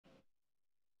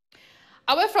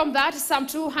Away from that, some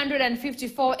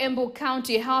 254 Embu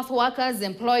County health workers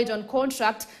employed on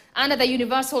contract under the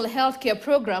Universal Healthcare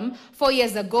Program 4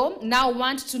 years ago now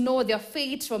want to know their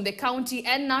fate from the county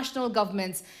and national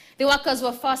governments. The workers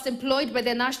were first employed by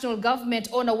the national government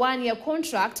on a one-year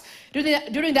contract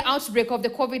during the outbreak of the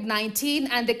COVID-19,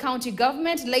 and the county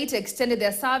government later extended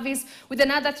their service with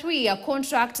another 3-year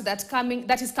contract that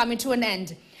is coming to an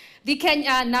end. The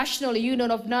Kenya National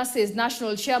Union of Nurses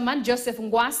National Chairman Joseph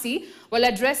Ngwasi, while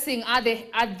addressing at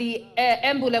the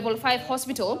Embu Level 5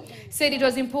 Hospital, said it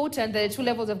was important that the two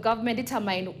levels of government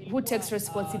determine who takes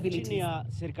responsibility. Chini ya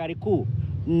serikali kuu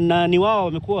na ni wao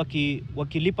wamekuwa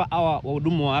wakilipa hawa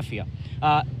wahudumu wa afya.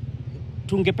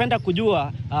 Tungependa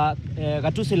kujua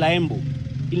gatuzi la Embu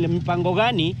ile mpango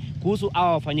gani kuhusu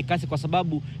hawa wafanyikazi, kwa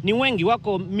sababu ni wengi,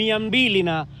 wako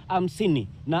 250,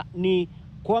 na ni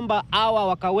kwamba hawa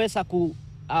wakaweza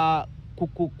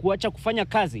kuacha kufanya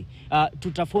kazi,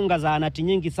 tutafunga zahanati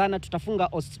nyingi sana, tutafunga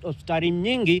hospitali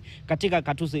nyingi katika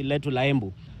gatuzi letu la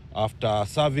Embu. After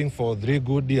serving for 3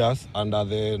 good years under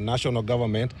the national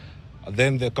government,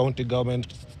 then the county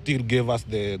government still gave us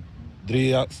the 3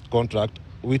 years contract,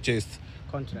 which is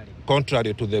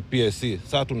contrary to the PSC.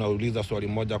 Sasa tunauliza swali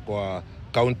moja kwa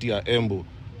county ya Embu,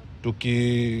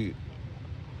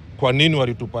 kwa nini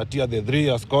walitupatia the 3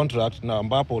 years contract na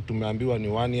ambapo tumeambiwa ni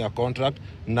 1 year contract,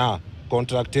 na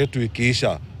contract yetu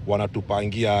ikiisha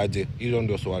wanatupangia aje? Hilo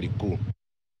ndio swali kuu.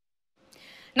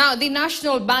 Now, the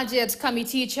National Budget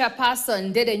Committee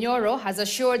Chairperson Dede Nyoro has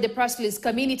assured the press release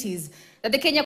communities that the Kenya